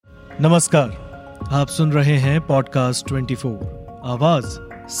नमस्कार, आप सुन रहे हैं पॉडकास्ट 24 आवाज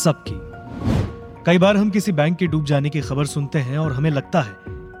सबकी। कई बार हम किसी बैंक के डूब जाने की खबर सुनते हैं और हमें लगता है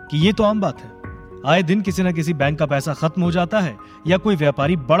कि ये तो आम बात है। आए दिन किसी न किसी बैंक का पैसा खत्म हो जाता है या कोई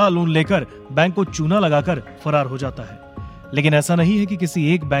व्यापारी बड़ा लोन लेकर बैंक को चूना लगाकर फरार हो जाता है। लेकिन ऐसा नहीं है कि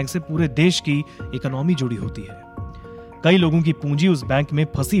किसी एक बैंक से पूरे देश की इकोनॉमी जुड़ी होती है। कई लोगों की पूंजी उस बैंक में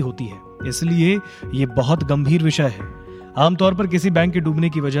फंसी होती है, इसलिए ये बहुत गंभीर विषय है। आमतौर पर किसी बैंक के डूबने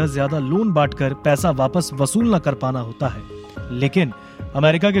की वजह ज्यादा लोन बांटकर पैसा वापस वसूल न कर पाना होता है, लेकिन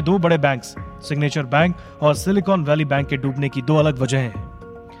अमेरिका के दो बड़े बैंक्स सिग्नेचर बैंक और सिलिकॉन वैली बैंक के डूबने की दो अलग वजहें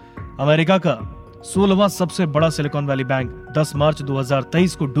हैं। अमेरिका का 16वां सबसे बड़ा सिलिकॉन वैली बैंक 10 मार्च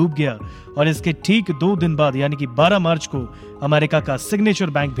 2023 को डूब गया और इसके ठीक 2 दिन बाद यानी कि 12 मार्च को अमेरिका का सिग्नेचर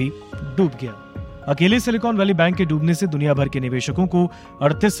बैंक भी डूब गया। अकेले सिलिकॉन वैली बैंक के डूबने से दुनिया भर के निवेशकों को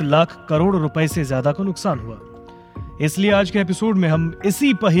 38 लाख करोड़ रुपए से ज्यादा का नुकसान हुआ। इसलिए आज के एपिसोड में हम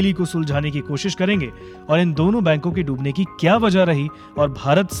इसी पहेली को सुलझाने की कोशिश करेंगे और इन दोनों बैंकों के डूबने की क्या वजह रही और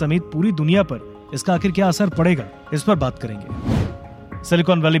भारत समेत पूरी दुनिया पर इसका आखिर क्या असर पड़ेगा, इस पर बात करेंगे।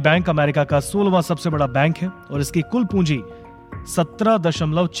 सिलिकॉन वैली बैंक अमेरिका का 16वां सबसे बड़ा बैंक है और इसकी कुल पूंजी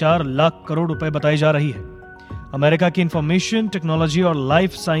 17.4 लाख करोड़ रुपए बताई जा रही है। अमेरिका की इंफॉर्मेशन टेक्नोलॉजी और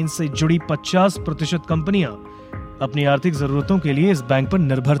लाइफ साइंस से जुड़ी 50% कंपनियां अपनी आर्थिक जरूरतों के लिए इस बैंक पर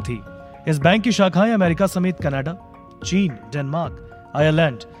निर्भर थी। इस बैंक की शाखाएं अमेरिका समेत कनाडा, चीन, डेनमार्क,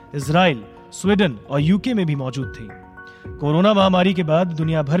 आयरलैंड, इजराइल, स्वीडन और यूके में भी मौजूद थी। कोरोना महामारी के बाद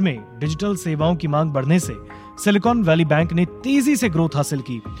दुनिया भर में डिजिटल सेवाओं की मांग बढ़ने से सिलिकॉन वैली बैंक ने तेजी से ग्रोथ हासिल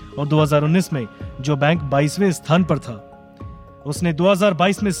की और 2019 में जो बैंक 22वें स्थान पर था, उसने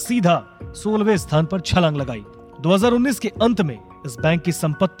 2022 में सीधा 16वें स्थान पर छलांग लगाई। 2019 के अंत में इस बैंक की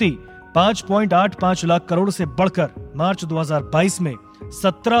संपत्ति 5.85 लाख करोड़ से बढ़कर मार्च 2022 में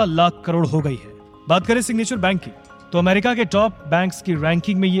 17 लाख करोड़ हो गई है। बात करें सिग्नेचर बैंक की, तो अमेरिका के टॉप बैंक्स की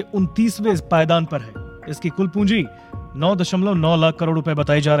रैंकिंग में ये 29वें पायदान पर है। इसकी कुल पूंजी 9.9 लाख करोड़ रुपए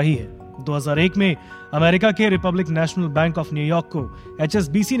बताई जा रही है। 2001 में अमेरिका के रिपब्लिक नेशनल बैंक ऑफ न्यूयॉर्क को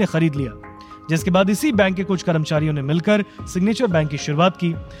HSBC ने खरीद लिया, जिसके बाद इसी बैंक के कुछ कर्मचारियों ने मिलकर सिग्नेचर बैंक की शुरुआत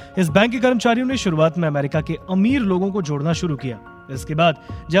की। इस बैंक के कर्मचारियों ने शुरुआत में अमेरिका के अमीर लोगों को जोड़ना शुरू किया। इसके बाद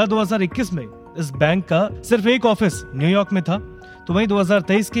जब 2021 में इस बैंक का सिर्फ एक ऑफिस न्यूयॉर्क में था, तो वहीं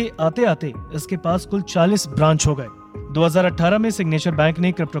 2023 के आते आते इसके पास कुल 40 ब्रांच हो गए। 2018 में सिग्नेचर बैंक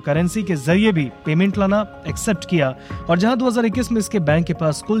ने क्रिप्टो करेंसी के जरिए भी पेमेंट लाना एक्सेप्ट किया और जहां 2021 में इसके बैंक के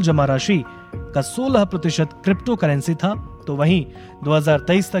पास कुल जमा राशि का 16% क्रिप्टो करेंसी था, तो वहीं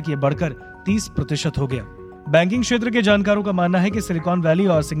 2023 तक ये बढ़कर 30% हो गया। बैंकिंग क्षेत्र के जानकारों का मानना है कि सिलिकॉन वैली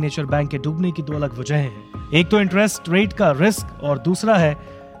और सिग्नेचर बैंक के डूबने की दो अलग वजहें हैं। एक तो इंटरेस्ट रेट का रिस्क और दूसरा है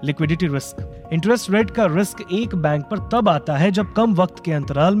लिक्विडिटी रिस्क। इंटरेस्ट रेट का रिस्क एक बैंक पर तब आता है जब कम वक्त के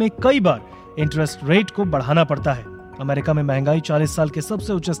अंतराल में कई बार इंटरेस्ट रेट को बढ़ाना पड़ता है। अमेरिका में महंगाई 40 साल के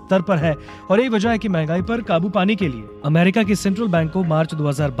सबसे उच्च स्तर पर है और यही वजह है कि महंगाई पर काबू पाने के लिए अमेरिका की सेंट्रल बैंक को मार्च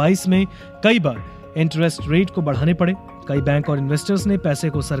 2022 में कई बार इंटरेस्ट रेट को बढ़ाने पड़े। कई बैंक और इन्वेस्टर्स ने पैसे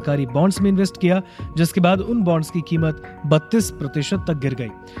को सरकारी बॉन्ड्स में इन्वेस्ट किया, जिसके बाद उन बॉन्ड्स की कीमत 32% तक गिर गई।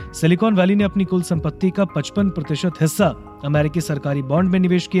 सिलिकॉन वैली ने अपनी कुल संपत्ति का 55% हिस्सा अमेरिकी सरकारी बॉन्ड में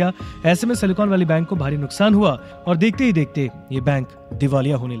निवेश किया। ऐसे में सिलिकॉन वैली बैंक को भारी नुकसान हुआ और देखते ही देखते ये बैंक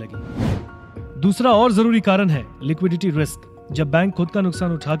दिवालिया होने लगी। दूसरा और जरूरी कारण है लिक्विडिटी रिस्क। जब बैंक खुद का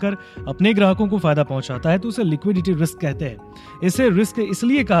नुकसान उठाकर अपने ग्राहकों को फायदा पहुंचाता है तो उसे लिक्विडिटी रिस्क कहते हैं। इसे रिस्क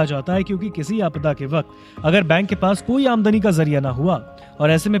इसलिए कहा जाता है क्योंकि किसी आपदा के वक्त अगर बैंक के पास कोई आमदनी का जरिया ना हुआ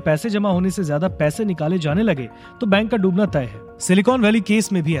और ऐसे में पैसे जमा होने से ज्यादा पैसे निकाले जाने लगे तो बैंक का डूबना तय है। सिलिकॉन वैली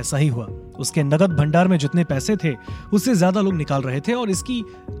केस में भी ऐसा ही हुआ। उसके नकद भंडार में जितने पैसे थे उससे ज्यादा लोग निकाल रहे थे और इसकी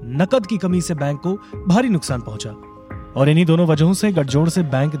नकद की कमी से बैंक को भारी नुकसान पहुंचा और इन्हीं दोनों वजहों से गठजोड़ से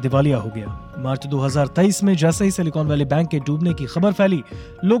बैंक दिवालिया हो गया। मार्च 2023 में जैसे ही सिलिकॉन वैली बैंक के डूबने की खबर फैली,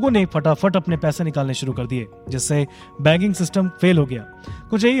 लोगों ने फटाफट अपने पैसे निकालने शुरू कर दिए, जिससे बैंकिंग सिस्टम फेल हो गया।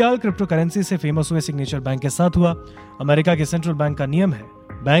 कुछ यही हाल क्रिप्टो करेंसी से फेमस हुए सिग्नेचर बैंक के साथ हुआ। अमेरिका के सेंट्रल बैंक का नियम है,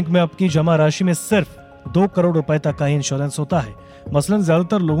 बैंक में आपकी जमा राशि में सिर्फ 2 करोड़ रुपए तक का ही इंश्योरेंस होता है। मसलन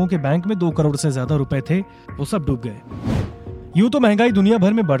ज्यादातर लोगों के बैंक में 2 करोड़ से ज्यादा रुपए थे, वो सब डूब गए। यूं तो महंगाई दुनिया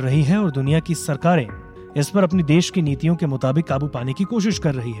भर में बढ़ रही है और दुनिया की सरकारें इस पर अपनी देश की नीतियों के मुताबिक काबू पाने की कोशिश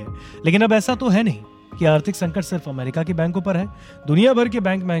कर रही है, लेकिन अब ऐसा तो है नहीं कि आर्थिक संकट सिर्फ अमेरिका के बैंकों पर है। दुनिया भर के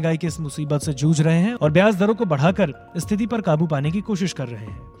बैंक महंगाई की इस मुसीबत से जूझ रहे हैं और ब्याज दरों को बढ़ाकर स्थिति पर काबू पाने की कोशिश कर रहे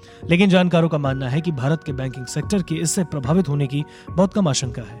हैं। लेकिन जानकारों का मानना है कि भारत के बैंकिंग सेक्टर की इससे प्रभावित होने की बहुत कम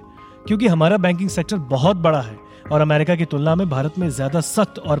आशंका है, क्योंकि हमारा बैंकिंग सेक्टर बहुत बड़ा है और अमेरिका की तुलना में भारत में ज्यादा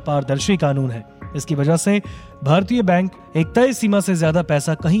सख्त और पारदर्शी कानून है। इसकी वजह से भारतीय बैंक एक तय सीमा से ज्यादा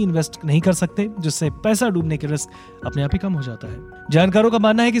पैसा कहीं इन्वेस्ट नहीं कर सकते, जिससे पैसा डूबने के रिस्क अपने आप ही कम हो जाता है। जानकारों का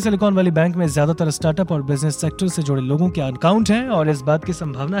मानना है कि सिलिकॉन वैली बैंक में ज्यादातर स्टार्टअप और बिजनेस सेक्टर से जुड़े लोगों के अकाउंट हैं और इस बात की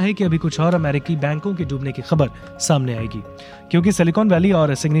संभावना है कि अभी कुछ और अमेरिकी बैंकों के डूबने की खबर सामने आएगी, क्योंकि सिलिकॉन वैली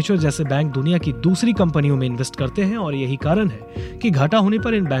और सिग्नेचर जैसे बैंक दुनिया की दूसरी कंपनियों में इन्वेस्ट करते हैं और यही कारण है कि घाटा होने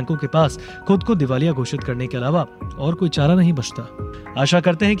पर इन बैंकों के पास खुद को दिवालिया घोषित करने के अलावा और कोई चारा नहीं बचता। आशा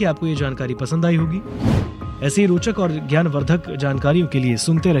करते हैं कि आपको ये जानकारी पसंद आई होगी। ऐसी रोचक और ज्ञानवर्धक जानकारियों के लिए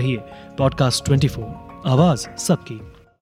सुनते रहिए पॉडकास्ट 24, आवाज सबकी।